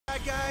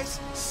guys,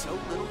 so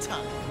little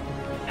time.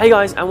 Hey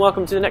guys, and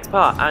welcome to the next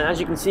part. And as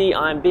you can see,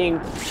 I'm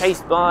being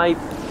chased by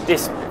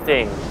this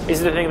thing. This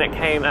is the thing that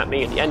came at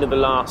me at the end of the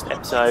last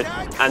episode,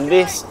 and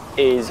this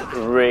is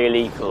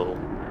really cool.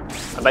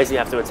 I basically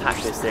have to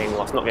attack this thing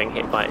whilst not getting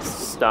hit by its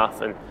stuff,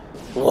 and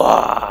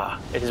wow,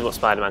 this is what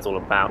Spider-Man's all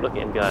about. Look at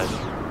him go.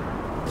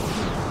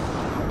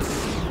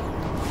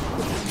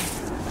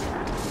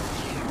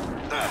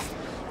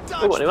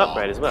 Oh, what a new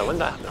upgrade as well. When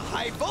did that happen? The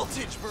high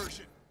voltage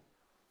version.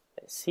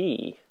 Let's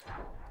see.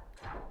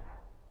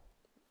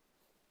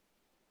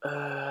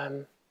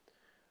 I'm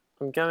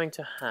going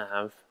to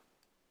have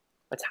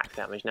attack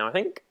damage now, I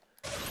think.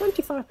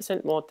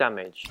 25% more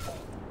damage.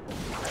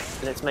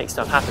 Let's make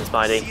stuff happen,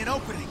 Spidey. See an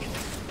opening.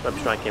 Web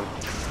strike him.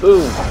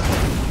 Boom!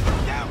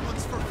 That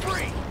one's for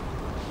free.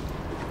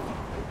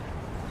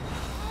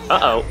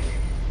 Uh-oh.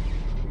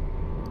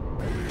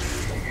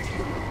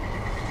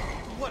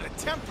 What a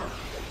temper.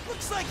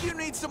 Looks like you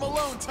need some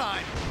alone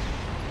time.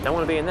 Don't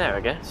want to be in there,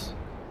 I guess.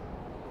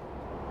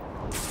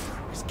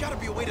 There's gotta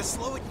be a way to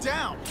slow it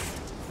down.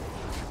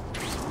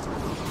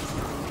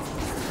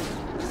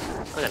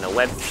 I'm gonna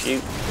web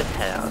shoot the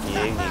hell out of you.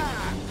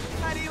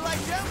 How do you like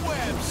them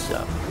webs? So,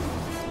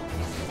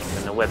 I'm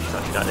gonna web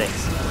strike you like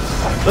this.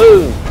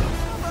 Boom! How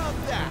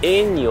about that?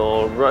 In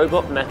your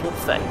robot metal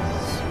face.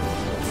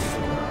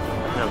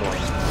 Another one.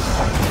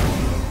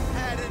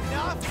 Had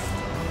enough?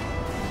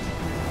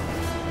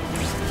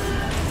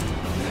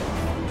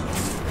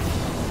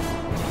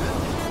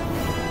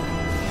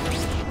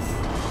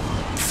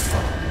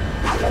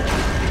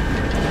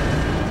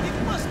 It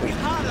must be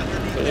hot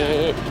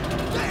underneath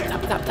that.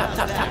 Tap, tap, tap,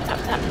 tap, tap, tap,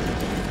 tap.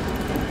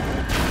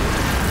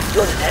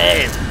 Good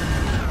head.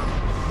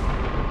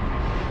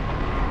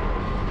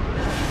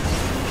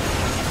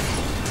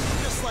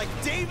 Just like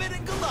David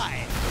and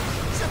Goliath,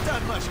 except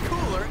I'm much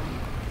cooler,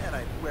 and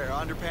I wear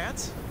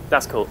underpants.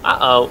 That's cool.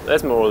 Uh-oh,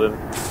 there's more of them.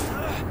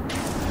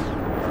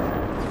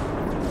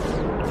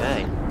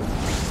 Okay.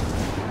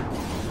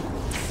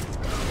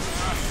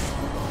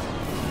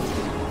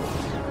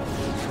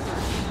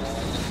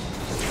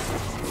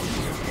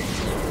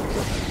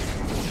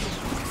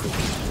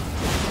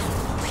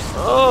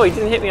 Oh, he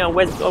didn't hit me. I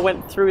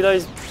went through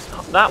those.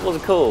 That was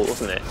cool,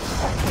 wasn't it?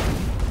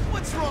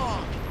 What's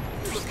wrong?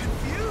 You look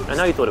confused. I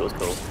know you thought it was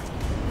cool.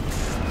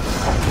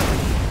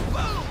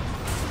 Boom.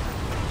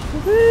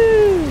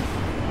 Woo!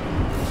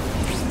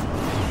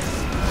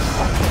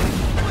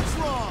 What's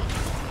wrong?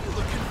 You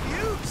look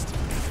confused.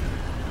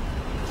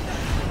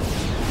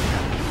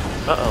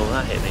 Uh-oh,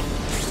 that hit me.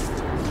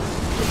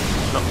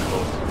 Not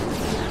cool.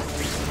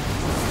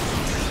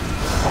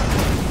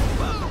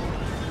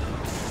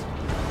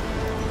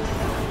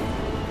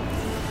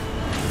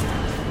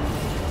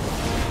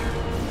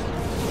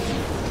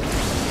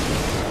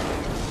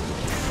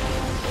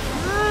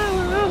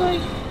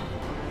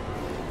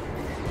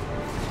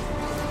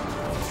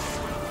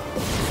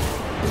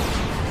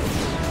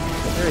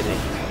 Where is he?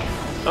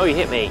 Oh, you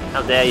hit me.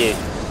 How dare you?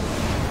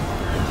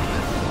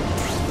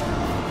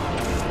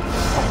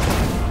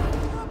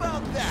 How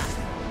about that?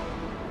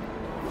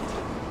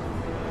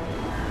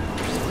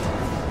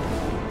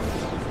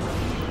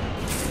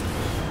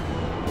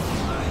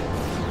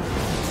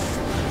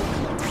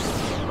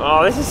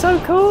 Oh, this is so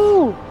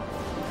cool!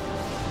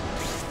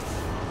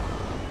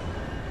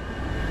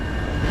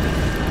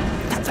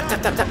 Tap,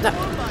 tap, tap, tap, tap.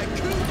 For my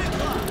coup de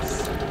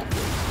grace.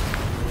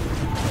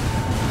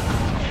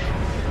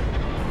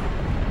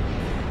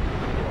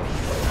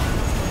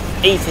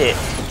 Eat it,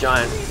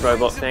 giant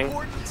robot thing.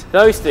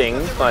 Those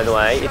things, by the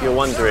way, if you're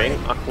wondering,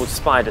 are called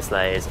Spider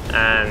Slayers,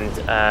 and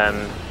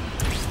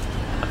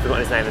I've forgotten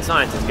his name, the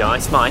scientist guy,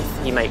 Smythe,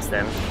 he makes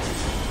them.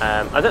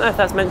 I don't know if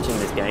that's mentioned in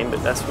this game,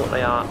 but that's what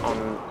they are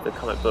on the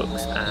comic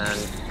books and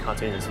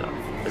cartoons and stuff.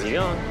 As you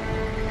go on.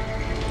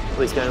 Oh,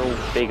 he's going all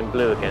big and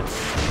blue again.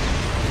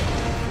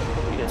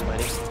 What are you doing,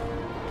 Spidey?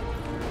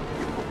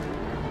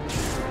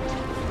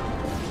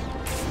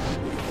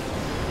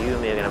 You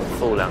and me are going to have a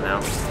fallout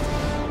now.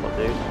 What,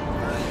 dude?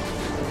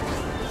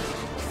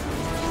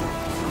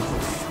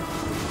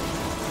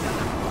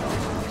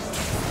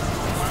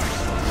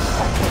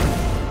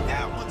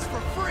 That one's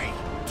for free.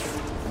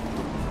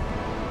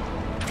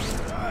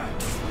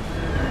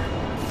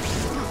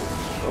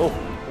 Oh,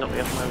 knocked me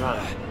off my run.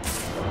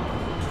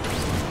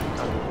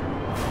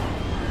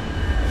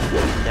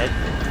 Dead.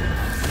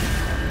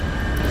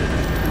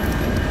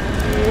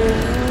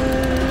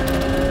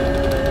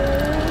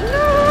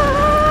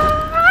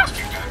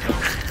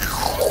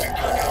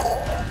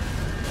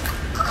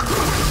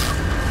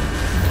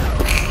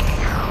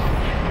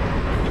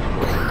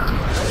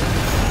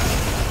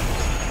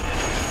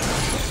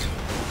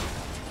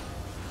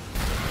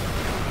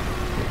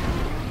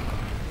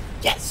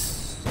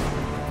 Yes!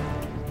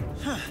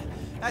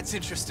 That's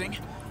interesting.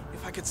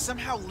 If I could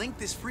somehow link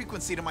this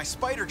frequency to my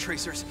spider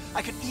tracers,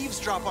 I could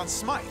eavesdrop on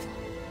Smythe.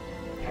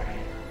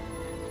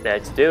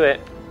 Let's do it.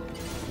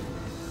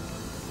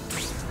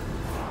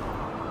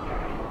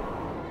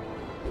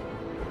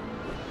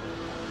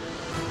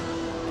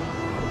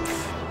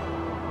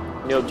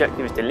 Your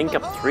objective is to link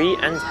up 3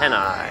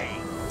 antennae.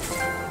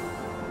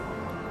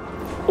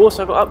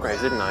 Also, I got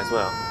upgrades, didn't I, as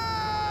well?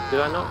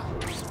 Did I not?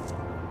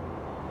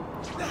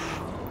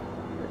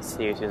 Let's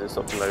see as soon as it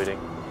stops loading.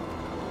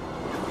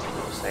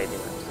 Saving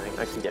everything.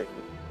 Okie dokie.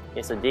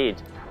 Yes, I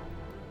did.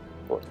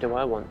 What do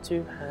I want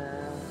to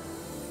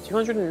have?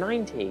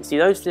 290. See,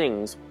 those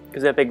things,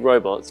 because they're big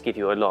robots, give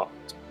you a lot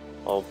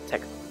of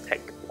tech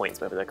points,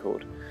 whatever they're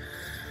called.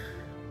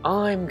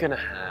 I'm gonna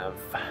have.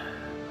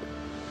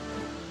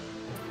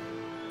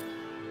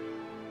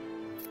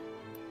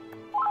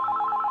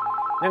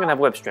 I'm gonna have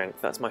web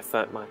strength. That's my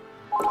first.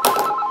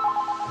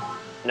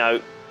 No,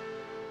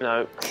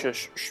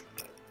 shush.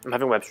 I'm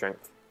having web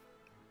strength.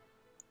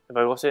 Have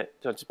I lost it?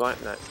 Did I just buy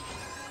it? No.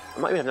 I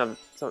might even have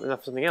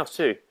something else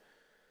too.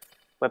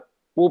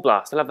 Wall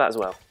blast. I'll have that as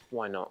well.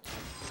 Why not?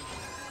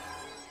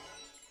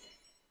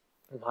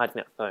 I'm hiding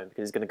that phone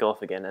because it's going to go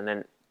off again and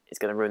then it's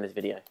going to ruin this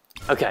video.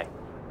 Okay.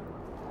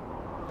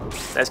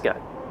 Let's go.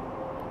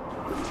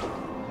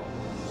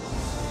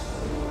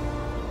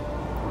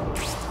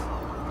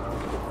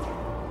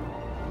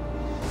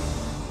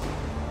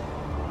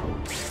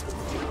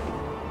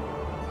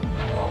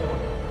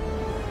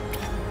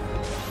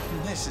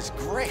 This is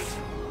great.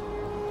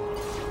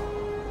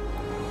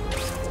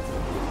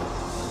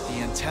 The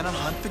antenna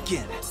hunt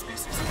begin.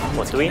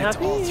 What do we have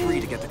here? All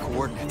three to get the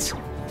coordinates.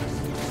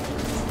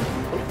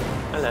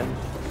 Hello.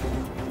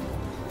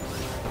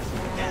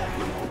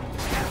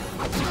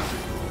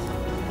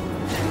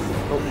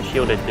 Oh, the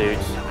shielded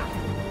dudes.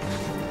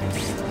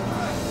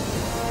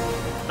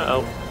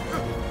 Uh-oh.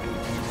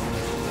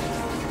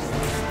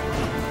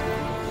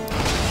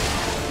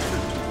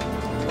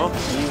 Off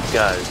you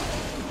go.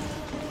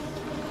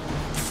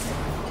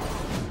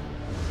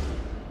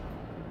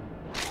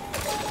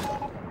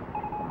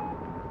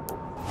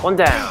 One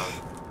down.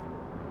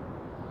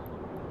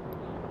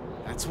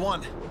 That's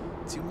one.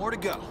 2 more to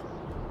go.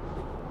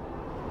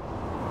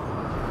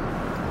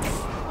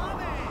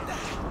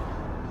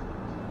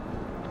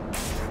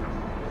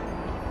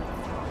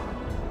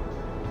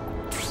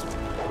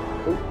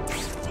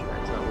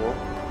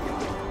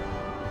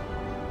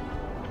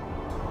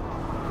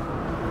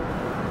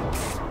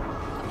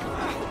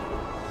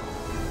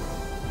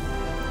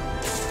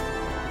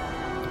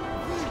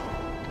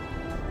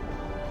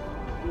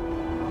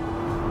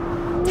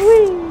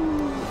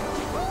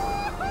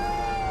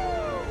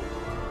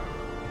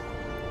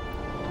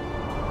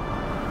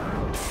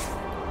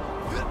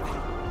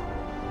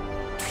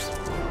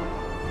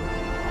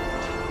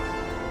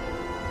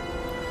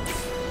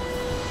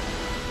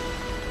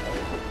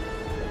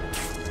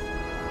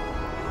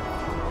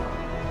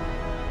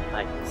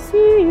 I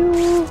see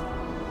you.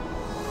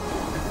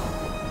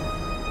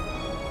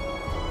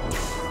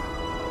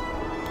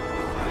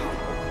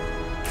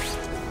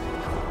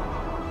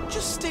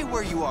 Just stay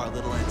where you are,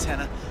 little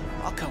antenna.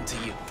 I'll come to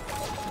you.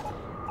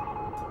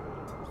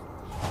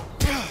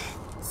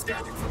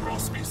 Scanning for all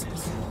species.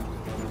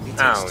 It takes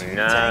Oh, 2 to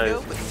no.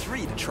 tango, but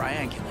 3 to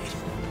triangulate.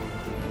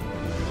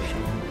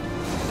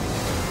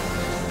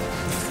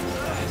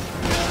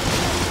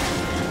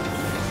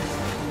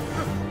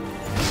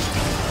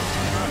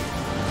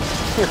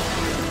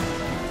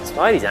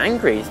 Spidey's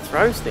angry. He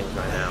throws things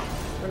right now.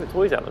 Throwing the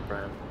toys out the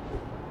pram.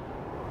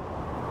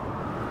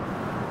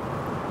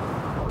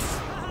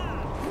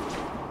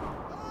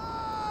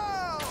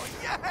 Oh,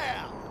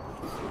 yeah!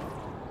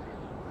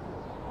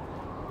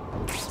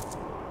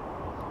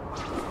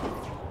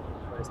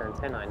 Where's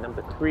antennae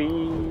number 3?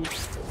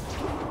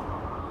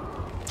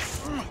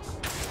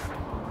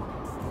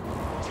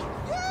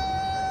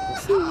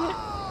 See it.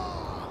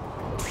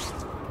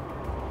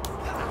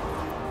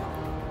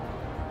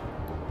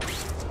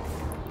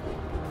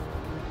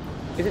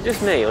 Is it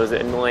just me, or does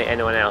it annoy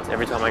anyone else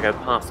every time I go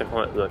past a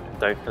comic book and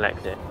don't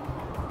collect it?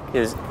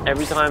 Because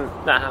every time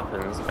that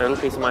happens, a little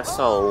piece of my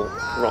soul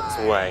rots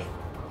away.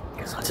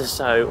 Because I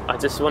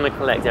just want to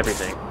collect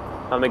everything.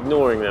 I'm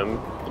ignoring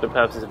them for the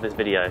purposes of this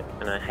video,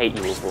 and I hate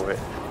you all for it.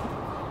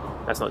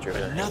 That's not true.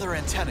 Another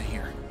antenna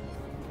here.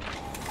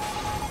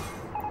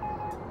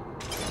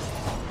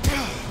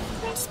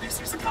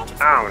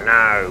 Oh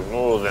no,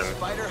 more of them.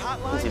 Spider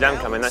hotline. See them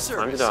coming next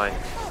time, did I?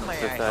 May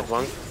The I third help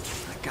one. you?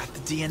 I got the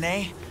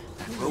DNA.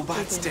 That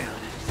robot's down.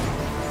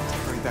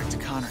 Hurry back to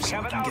Connor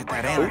so we can get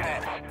that antidote.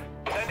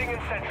 Sending in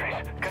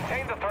sentries.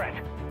 Contain the threat.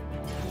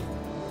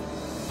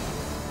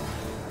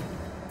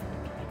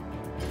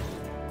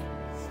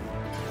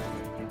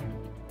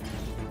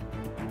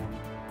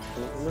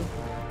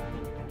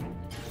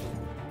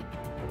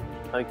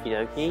 Okie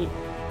dokie.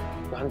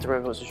 The hunter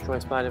robots destroy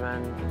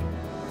Spider-Man.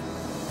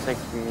 Take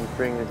and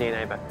bring the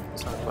DNA back.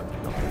 Sounds quite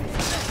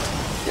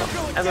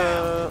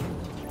whatever.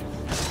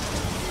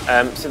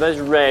 So those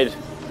red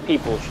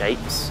people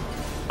shapes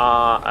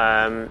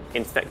are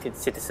infected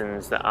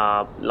citizens that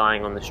are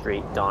lying on the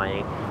street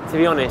dying. To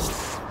be honest,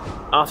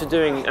 after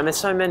doing, and there's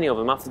so many of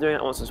them, after doing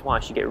it once or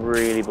twice you get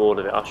really bored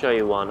of it. I'll show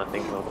you one, I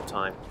think, if I've got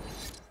time.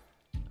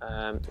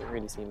 Don't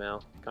really see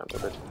Mel, can't be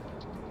bothered.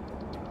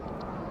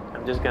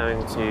 I'm just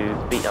going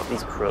to beat up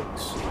these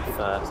crooks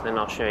first, then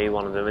I'll show you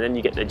one of them, and then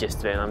you get the gist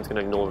of it, and I'm just going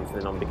to ignore them from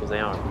then on because they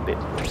are a bit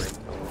boring.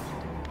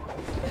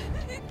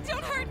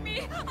 Don't hurt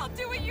me!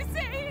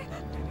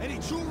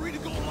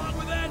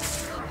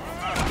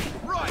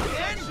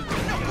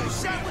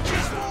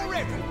 sandwiches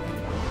forever.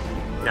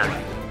 No.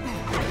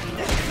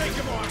 Take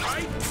him on,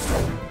 right?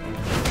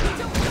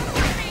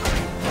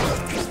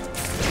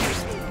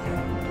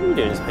 What are you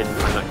doing just hidden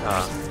behind that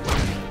car? I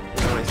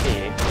don't want to see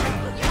you.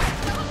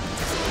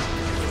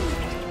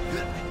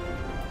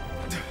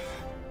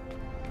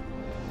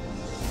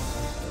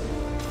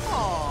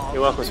 Aw,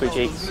 You're welcome, look sweet at all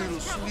cheeks. those little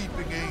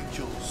sleeping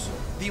angels.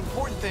 The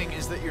important thing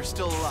is that you're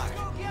still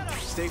alive.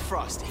 Stay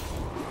frosty.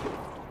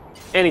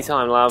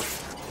 Anytime, love.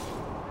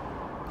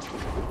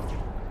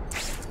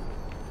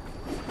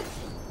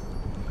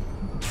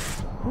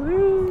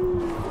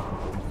 Woo.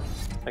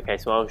 Okay,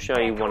 so I'll show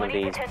you one of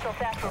these people,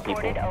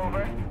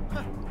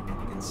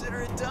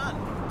 Consider it done.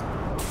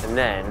 and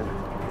then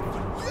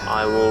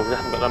I will. I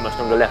haven't got that much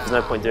longer left.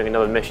 There's no point doing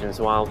another mission,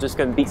 so I'll just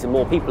go and beat some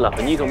more people up,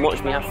 and you can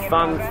watch me have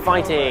fun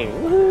fighting.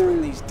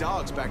 Bring these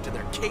dogs back to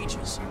their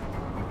cages.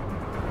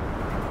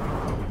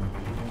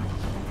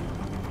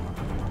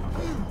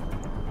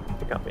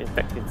 Pick up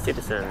infected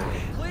citizen.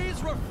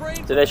 Please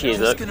refrain. So there she is,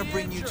 look, Gonna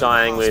bring you to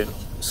dying the with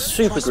hospital.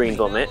 super Trust green me.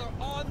 vomit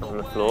on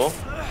the floor,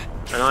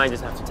 and I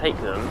just have to take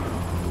them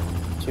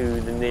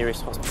to the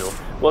nearest hospital.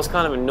 What's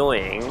kind of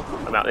annoying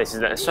about this is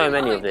that there's so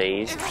many of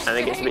these, and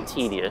it gets a bit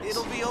tedious,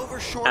 It'll be over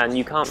shortly. and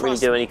you can't really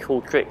Trust do me. any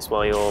cool tricks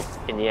while you're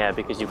in the air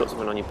because you've got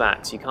someone on your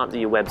back, so you can't do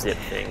your web zip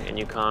thing, and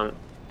you can't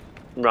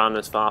run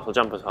as fast or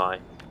jump as high.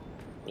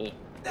 Eh.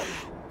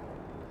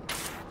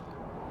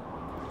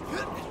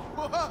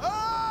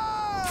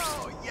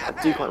 Whoa, yeah.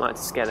 I do quite like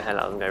to scare the hell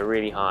out of them, go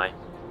really high,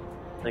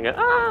 and go,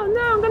 oh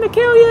no, I'm gonna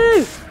kill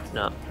you!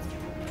 No.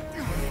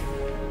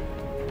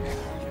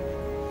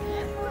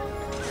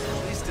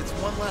 At least it's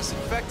one less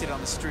infected on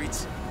the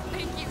streets.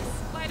 Thank you,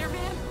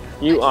 Spider-Man.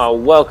 You are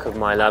welcome,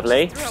 my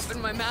lovely. Threw up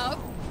in my mouth.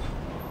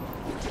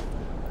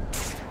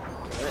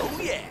 Oh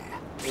yeah.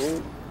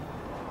 Ooh.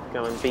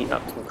 Go and beat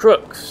up some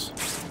crooks.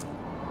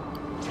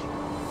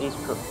 These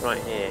crooks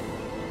right here.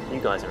 You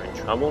guys are in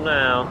trouble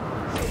now.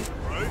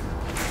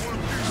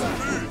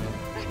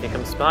 Here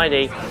comes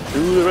Spidey to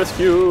the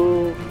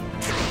rescue.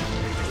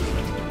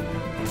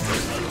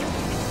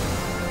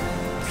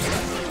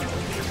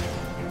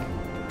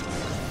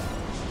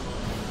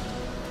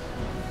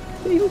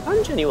 Didn't even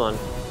punch anyone.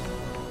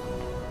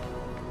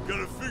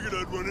 Kinda figured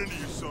I'd run into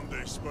you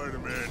someday,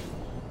 Spider-Man.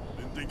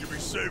 Didn't think you'd be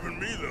saving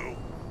me, though.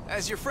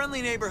 As your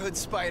friendly neighborhood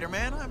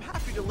Spider-Man, I'm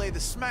happy to lay the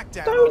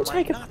smackdown Don't on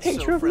take my a not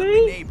picture so of friendly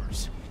me.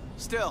 neighbors.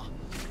 Still,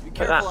 be Put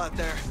careful that- out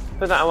there.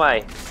 Put that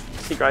away.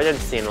 Secret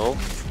identity and all.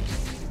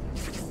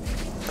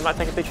 I might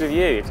take a picture of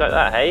you. It's like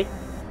that, hey?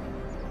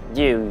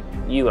 You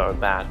are a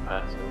bad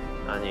person,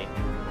 aren't you?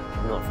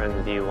 I'm not friends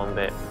with you one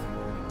bit.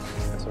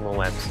 Got some more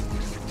webs.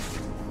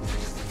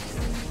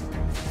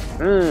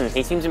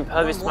 He seems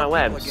impervious to my More people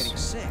are webs. getting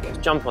sick. Let's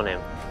jump on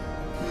him.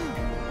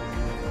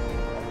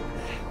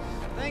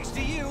 Thanks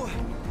to you.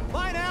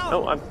 Bye now.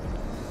 Oh,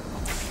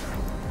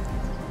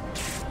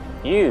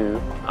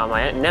 You are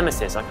my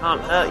nemesis. I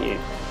can't hurt you.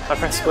 If I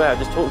press square, I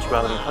just talk to you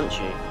rather than punch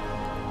you.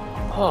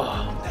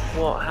 Oh,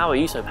 what? How are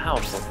you so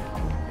powerful?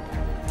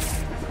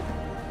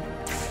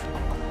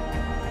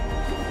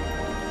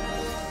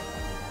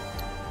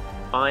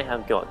 I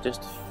have got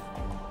just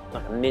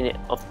like a minute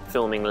of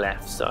filming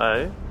left,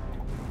 so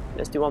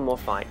let's do one more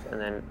fight and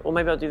then, or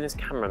maybe I'll do this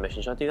camera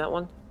mission. Should I do that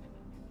one?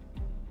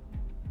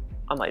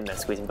 I might even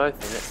squeeze in both of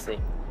them. Let's see.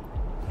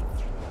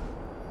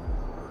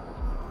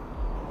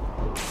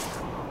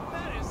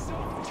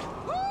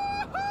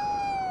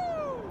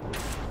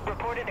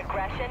 Reported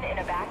aggression in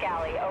a back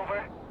alley.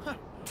 Over.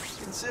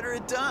 Consider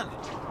it done.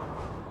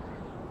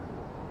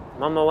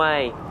 I'm on my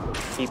way,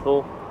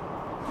 people.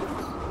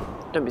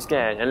 Don't be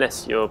scared,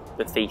 unless you're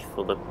the thief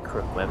or the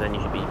crook, whatever, then you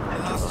should be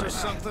Lost or petrified.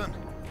 something?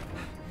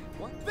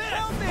 What?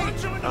 Help me!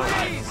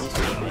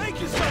 Oh,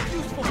 Make yourself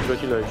useful.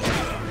 congratulations.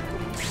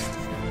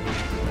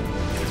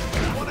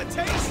 Want a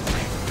taste?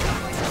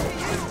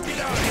 Get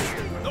out of here!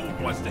 No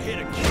one wants to hit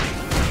a kid.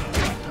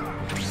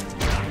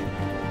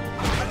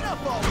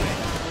 Enough already.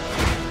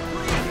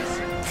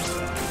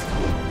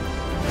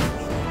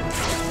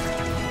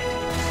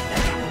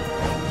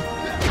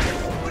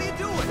 What are you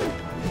doing?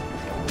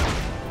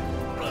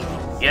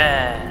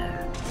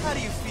 Yeah! How do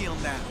you feel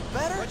now?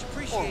 Better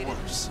or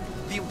worse?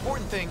 The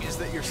important thing is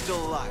that you're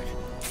still alive.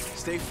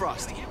 Stay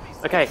frosty.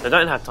 Okay, so I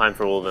don't have time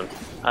for all of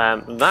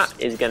them. That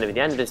is going to be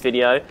the end of this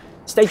video.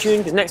 Stay tuned,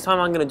 because next time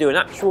I'm going to do an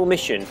actual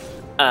mission.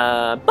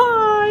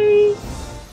 Bye!